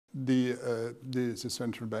the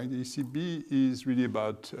central bank, the ECB, is really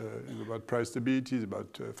about price stability, it's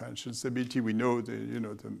about financial stability. We know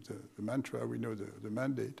the mantra, we know the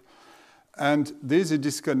mandate. And there's a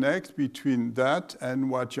disconnect between that and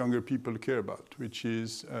what younger people care about, which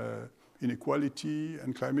is inequality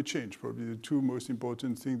and climate change, probably the two most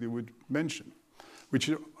important things they would mention, which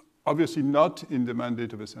is obviously not in the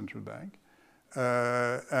mandate of a central bank.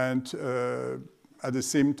 At the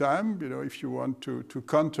same time, if you want to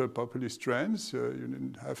counter populist trends,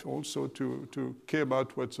 you have also to care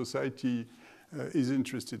about what society is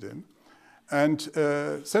interested in. And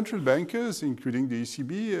central bankers, including the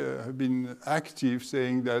ECB, have been active,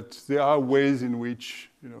 saying that there are ways in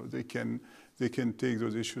which they can take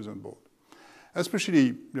those issues on board.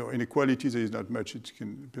 Especially, inequality, there is not much it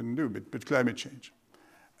can do, but climate change.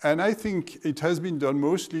 And I think it has been done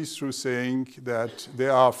mostly through saying that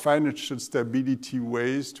there are financial stability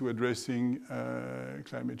ways to addressing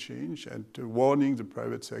climate change and warning the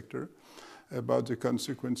private sector about the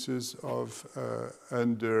consequences of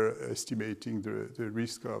underestimating the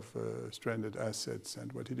risk of stranded assets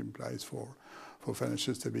and what it implies for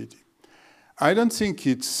financial stability. I don't think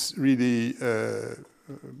it's really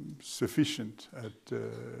sufficient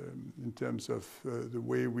in terms of the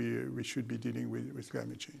way we should be dealing with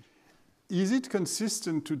climate change. Is it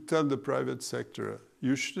consistent to tell the private sector,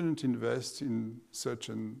 you shouldn't invest in such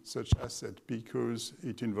and such asset because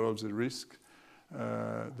it involves a risk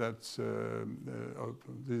that of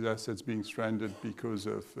these assets being stranded because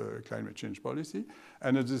of climate change policy,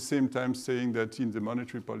 and at the same time saying that in the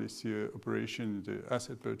monetary policy operation, the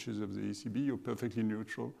asset purchase of the ECB, you're perfectly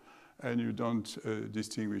neutral and you don't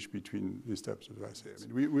distinguish between these types of assets.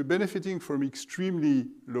 I mean, we're benefiting from extremely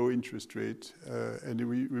low interest rate, and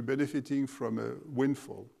we're benefiting from a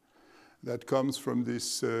windfall that comes from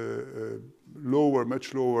this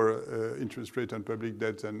much lower interest rate on public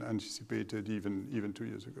debt than anticipated even 2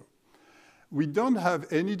 years ago. We don't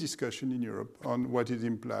have any discussion in Europe on what it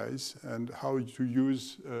implies and how to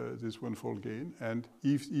use this windfall gain, and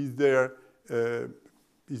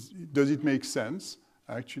does it make sense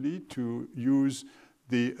actually to use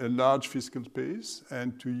the large fiscal space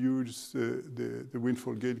and to use the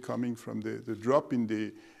windfall gain coming from the drop in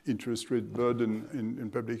the interest rate burden in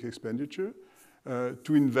public expenditure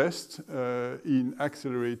to invest in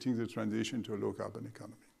accelerating the transition to a low-carbon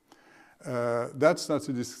economy. That's not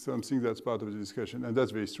something that's part of the discussion, and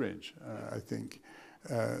that's very strange, I think.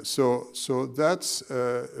 So that's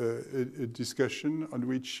a discussion on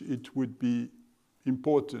which it would be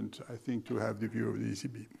important, I think, to have the view of the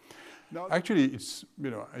ECB. Now, actually, it's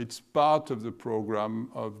part of the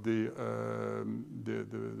program of the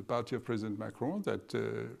party of President Macron that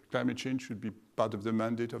climate change should be part of the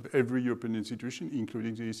mandate of every European institution,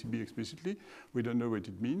 including the ECB explicitly. We don't know what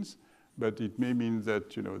it means, but it may mean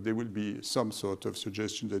that there will be some sort of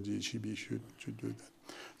suggestion that the ECB should do that.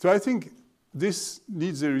 So I think this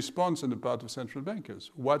needs a response on the part of central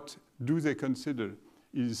bankers. What do they consider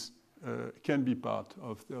can be part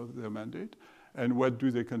of their mandate, and what do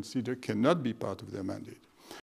they consider cannot be part of their mandate?